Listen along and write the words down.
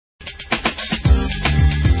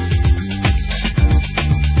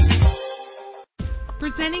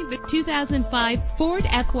Presenting the 2005 Ford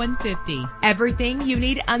F-150. Everything you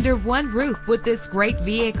need under one roof with this great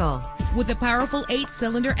vehicle. With a powerful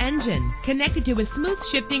 8-cylinder engine connected to a smooth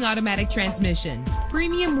shifting automatic transmission,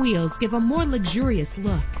 premium wheels give a more luxurious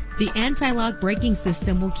look. The anti-lock braking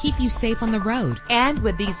system will keep you safe on the road. And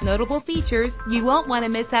with these notable features, you won't want to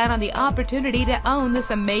miss out on the opportunity to own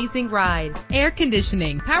this amazing ride. Air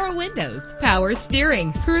conditioning, power windows, power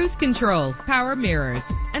steering, cruise control, power mirrors,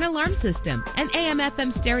 an alarm system, an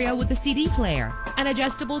AM/FM stereo with a CD player, an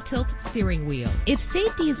adjustable tilt steering wheel. If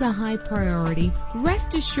safety is a high priority,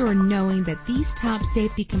 rest assured knowing that these top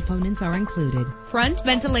safety components are included. Front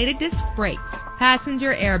ventilated disc brakes,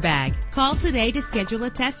 passenger airbag. Call today to schedule a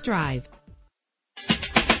test drive.